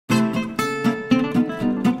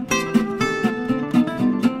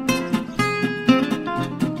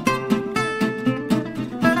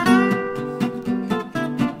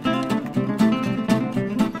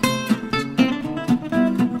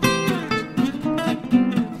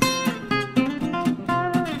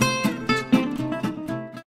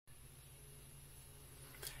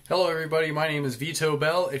Hello everybody, my name is Vito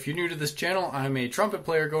Bell. If you're new to this channel, I'm a trumpet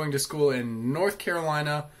player going to school in North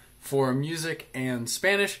Carolina for music and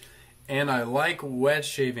Spanish, and I like wedge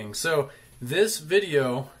shaving. So this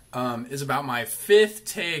video is about my 5th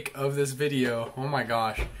take of this video. Oh my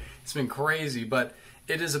gosh, it's been crazy, but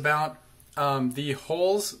it is about the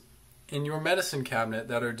holes in your medicine cabinet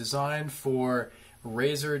that are designed for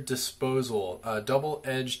razor disposal,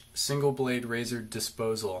 double-edged single-blade razor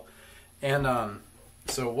disposal. And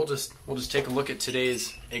so we'll just take a look at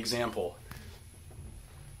today's example.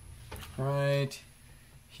 Right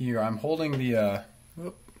here, I'm holding the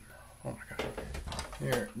oh my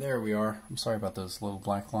god, there we are. I'm sorry about those little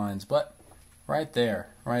black lines, but right there.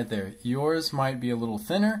 Yours might be a little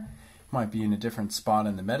thinner, might be in a different spot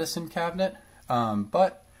in the medicine cabinet,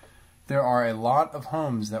 but there are a lot of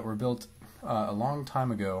homes that were built a long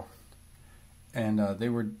time ago, and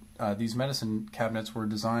these medicine cabinets were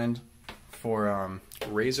designed for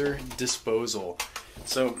razor disposal.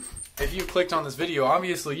 So if you clicked on this video,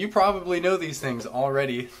 obviously you probably know these things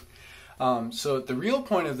already. So the real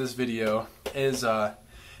point of this video is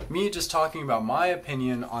me just talking about my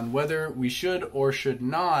opinion on whether we should or should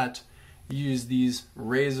not use these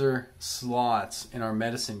razor slots in our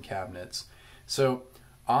medicine cabinets. So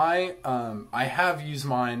I have used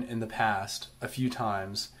mine in the past a few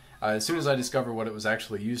times, as soon as I discovered what it was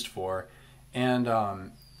actually used for, and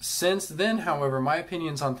since then, however, my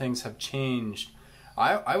opinions on things have changed,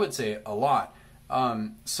 I would say a lot.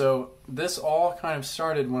 So this all kind of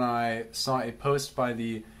started when I saw a post by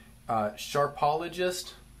the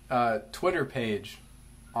Sharpologist Twitter page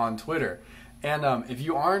on Twitter. And if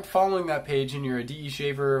you aren't following that page and you're a DE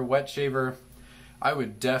shaver, wet shaver, I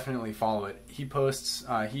would definitely follow it. He posts,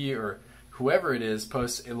 he or whoever it is,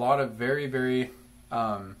 posts a lot of very, very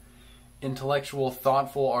intellectual,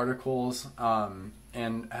 thoughtful articles,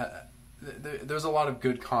 and there's a lot of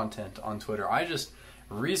good content on Twitter. I just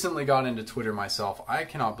recently got into Twitter myself. I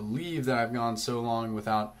cannot believe that I've gone so long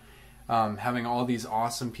without having all these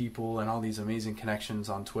awesome people and all these amazing connections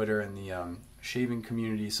on Twitter and the shaving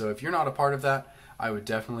community. So if you're not a part of that, I would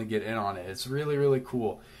definitely get in on it. It's really, really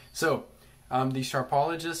cool. So the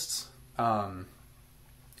Sharpologist's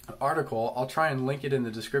article, I'll try and link it in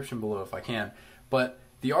the description below if I can, but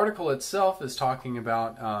the article itself is talking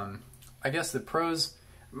about I guess the pros,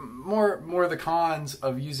 more the cons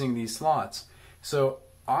of using these slots. So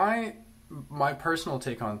my personal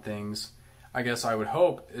take on things, I guess I would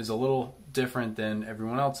hope, is a little different than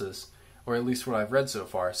everyone else's, or at least what I've read so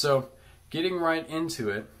far. So getting right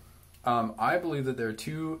into it, I believe that there are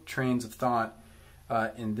two trains of thought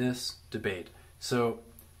in this debate. So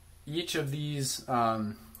each of these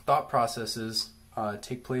thought processes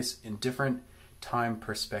take place in different time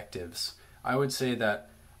perspectives. I would say that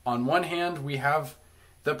on one hand we have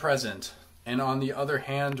the present, and on the other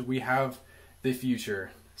hand we have the future.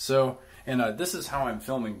 So, and this is how I'm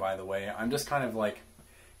filming, by the way. I'm just kind of like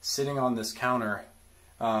sitting on this counter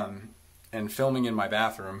and filming in my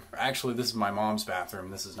bathroom. Actually, this is my mom's bathroom.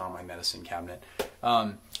 This is not my medicine cabinet.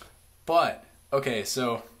 But okay,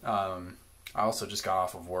 so I also just got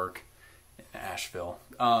off of work in Asheville.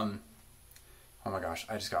 Oh my gosh,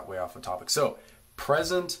 I just got way off the topic. So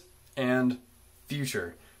present and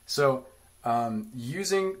future. So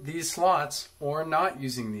using these slots or not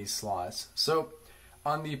using these slots. So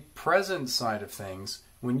on the present side of things,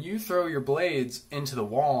 when you throw your blades into the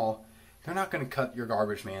wall, they're not going to cut your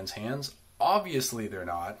garbage man's hands. Obviously they're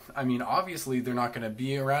not. I mean, obviously they're not going to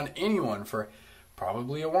be around anyone for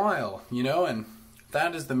probably a while, you know, and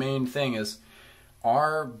that is the main thing, is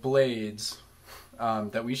our blades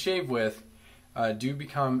that we shave with do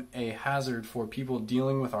become a hazard for people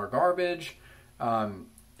dealing with our garbage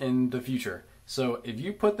in the future. So if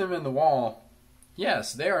you put them in the wall,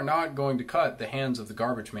 yes, they are not going to cut the hands of the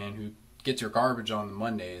garbage man who gets your garbage on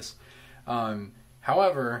Mondays.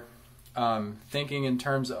 However, thinking in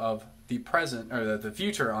terms of the present, or the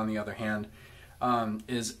future on the other hand,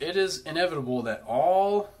 it is inevitable that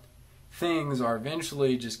all things are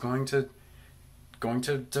eventually just going to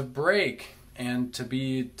break and to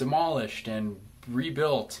be demolished and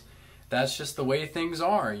rebuilt. That's just the way things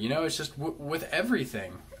are, you know. It's just with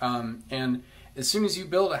everything. And as soon as you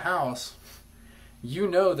build a house, you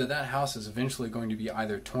know that that house is eventually going to be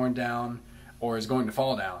either torn down or is going to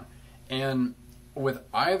fall down. And with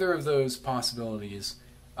either of those possibilities,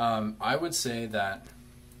 I would say that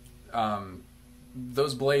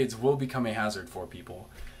those blades will become a hazard for people.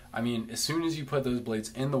 I mean, as soon as you put those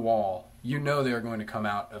blades in the wall, you know they are going to come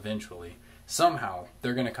out eventually. Somehow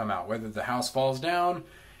they're going to come out, whether the house falls down,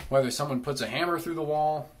 whether someone puts a hammer through the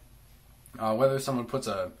wall, whether someone puts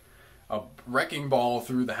a a wrecking ball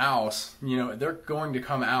through the house, you know, they're going to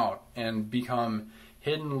come out and become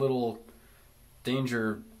hidden little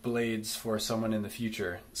danger blades for someone in the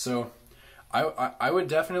future. So I would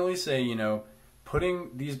definitely say, you know,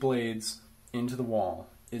 putting these blades into the wall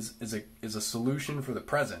is a solution for the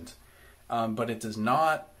present, but it does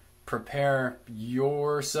not prepare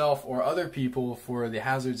yourself or other people for the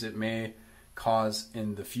hazards it may cause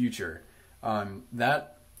in the future.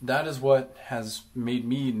 That is what has made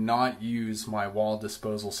me not use my wall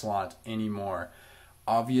disposal slot anymore.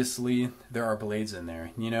 Obviously, there are blades in there,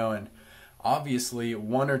 you know, and obviously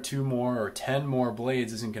 1 or 2 more or 10 more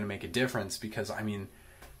blades isn't going to make a difference, because, I mean,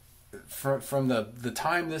 from the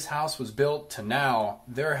time this house was built to now,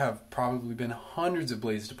 there have probably been hundreds of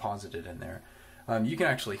blades deposited in there. You can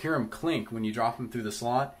actually hear them clink when you drop them through the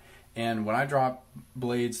slot. And when I drop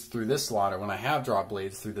blades through this slot, or when I have dropped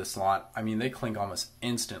blades through this slot, I mean, they clink almost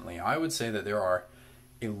instantly. I would say that there are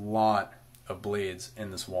a lot of blades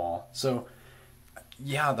in this wall. So,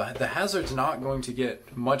 yeah, the hazard's not going to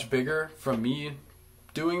get much bigger from me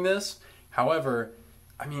doing this. However,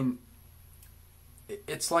 I mean,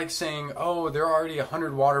 it's like saying, oh, there are already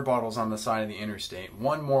 100 water bottles on the side of the interstate.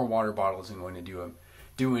 1 more water bottle isn't going to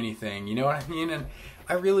do anything. You know what I mean? And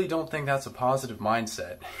I really don't think that's a positive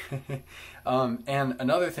mindset. And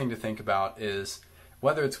another thing to think about is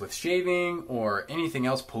whether it's with shaving or anything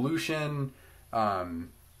else, pollution,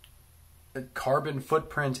 carbon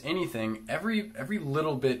footprint, anything, every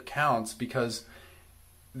little bit counts, because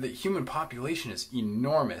the human population is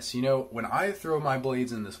enormous. You know, when I throw my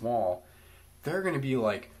blades in this wall, there are going to be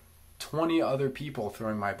like 20 other people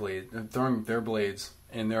throwing their blades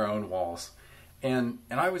in their own walls. And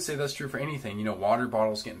I would say that's true for anything. You know, water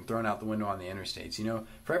bottles getting thrown out the window on the interstates. You know,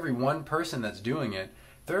 for every one person that's doing it,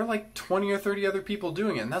 there are like 20 or 30 other people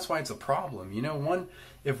doing it, and that's why it's a problem. You know,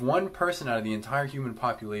 if one person out of the entire human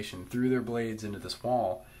population threw their blades into this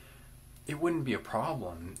wall, it wouldn't be a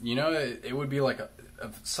problem. You know, it would be like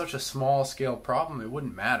such a small scale problem, it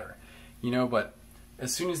wouldn't matter. You know, but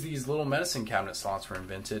as soon as these little medicine cabinet slots were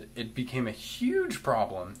invented, it became a huge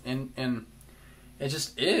problem, and it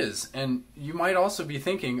just is. And you might also be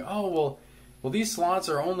thinking, oh, well, these slots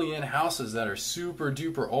are only in houses that are super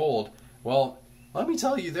duper old. Well, let me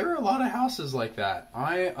tell you, there are a lot of houses like that.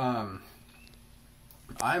 I'm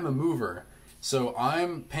a mover, so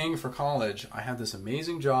I'm paying for college. I have this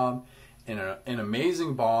amazing job and an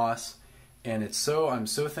amazing boss, and I'm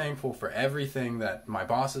so thankful for everything that my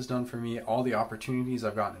boss has done for me, all the opportunities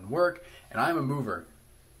I've gotten in work, and I'm a mover.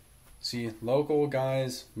 See, local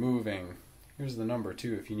guys moving. Here's the number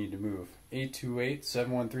too if you need to move.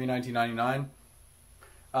 828-713-1999.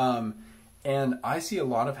 And I see a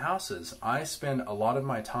lot of houses. I spend a lot of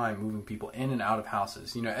my time moving people in and out of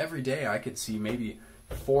houses. You know, every day I could see maybe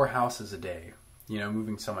 4 houses a day. You know,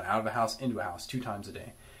 moving someone out of a house into a house 2 times a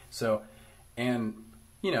day. So, and,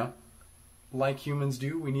 you know, like humans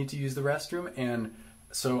do, we need to use the restroom. And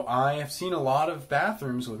so I have seen a lot of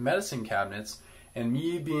bathrooms with medicine cabinets, and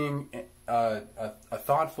me being a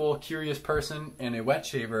thoughtful, curious person and a wet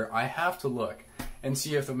shaver, I have to look and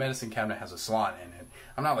see if the medicine cabinet has a slot in it.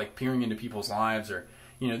 I'm not like peering into people's lives, or,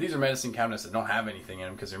 you know, these are medicine cabinets that don't have anything in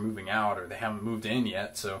them because they're moving out or they haven't moved in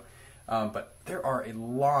yet. So, but there are a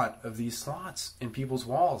lot of these slots in people's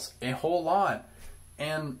walls, a whole lot.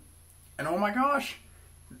 And oh my gosh,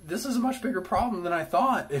 this is a much bigger problem than I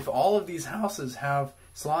thought. If all of these houses have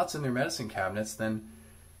slots in their medicine cabinets, then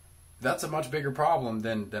that's a much bigger problem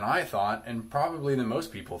than I thought, and probably than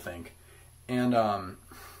most people think. And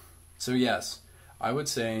so yes, I would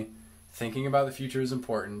say thinking about the future is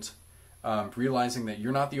important. Realizing that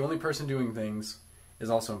you're not the only person doing things is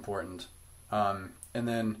also important. And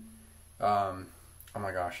then, oh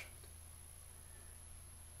my gosh.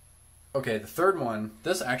 Okay, the third one,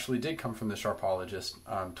 this actually did come from the Sharpologist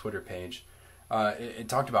Twitter page. It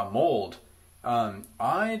talked about mold.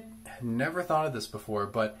 I had never thought of this before,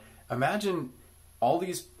 but imagine all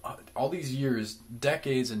these years,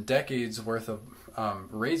 decades and decades worth of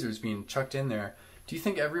razors being chucked in there. Do you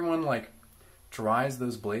think everyone like dries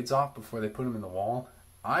those blades off before they put them in the wall?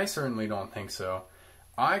 I certainly don't think so.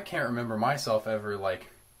 I can't remember myself ever like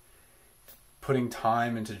putting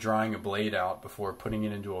time into drying a blade out before putting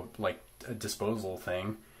it into a disposal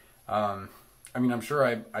thing. I mean, I'm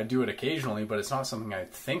sure I do it occasionally, but it's not something I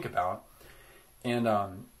think about. And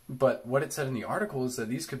but what it said in the article is that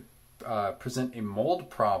these could present a mold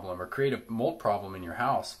problem or create a mold problem in your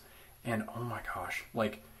house. And oh my gosh,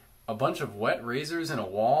 like a bunch of wet razors in a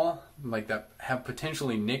wall like that have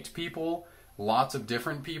potentially nicked people, lots of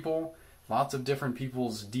different people's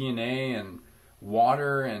DNA and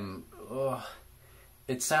water, and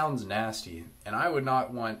it sounds nasty, and I would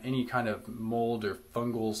not want any kind of mold or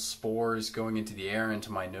fungal spores going into the air,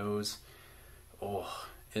 into my nose. Oh,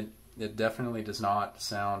 it definitely does not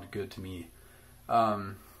sound good to me.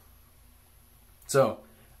 So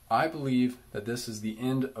I believe that this is the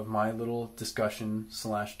end of my little discussion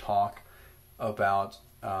 / talk about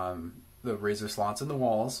the razor slots in the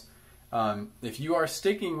walls. If you are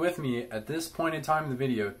sticking with me at this point in time in the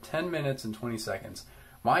video, 10 minutes and 20 seconds,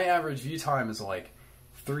 my average view time is like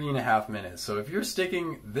 3.5 minutes. So if you're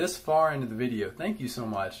sticking this far into the video, thank you so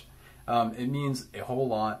much. It means a whole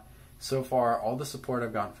lot. So far, all the support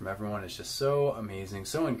I've gotten from everyone is just so amazing,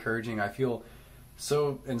 so encouraging. I feel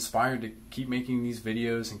so inspired to keep making these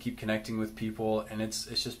videos and keep connecting with people, and it's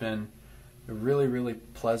just been a really, really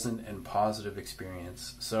pleasant and positive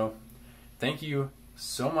experience. So thank you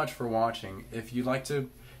so much for watching. If you'd like to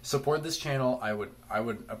support this channel, I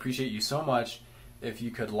would appreciate you so much if you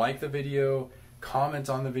could like the video, comment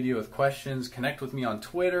on the video with questions, connect with me on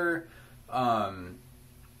Twitter.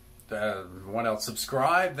 What else?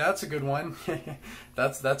 Subscribe. That's a good one.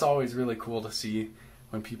 That's always really cool to see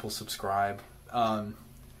when people subscribe.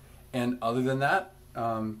 And other than that,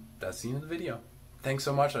 that's the end of the video. Thanks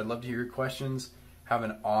so much. I'd love to hear your questions. Have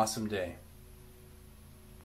an awesome day.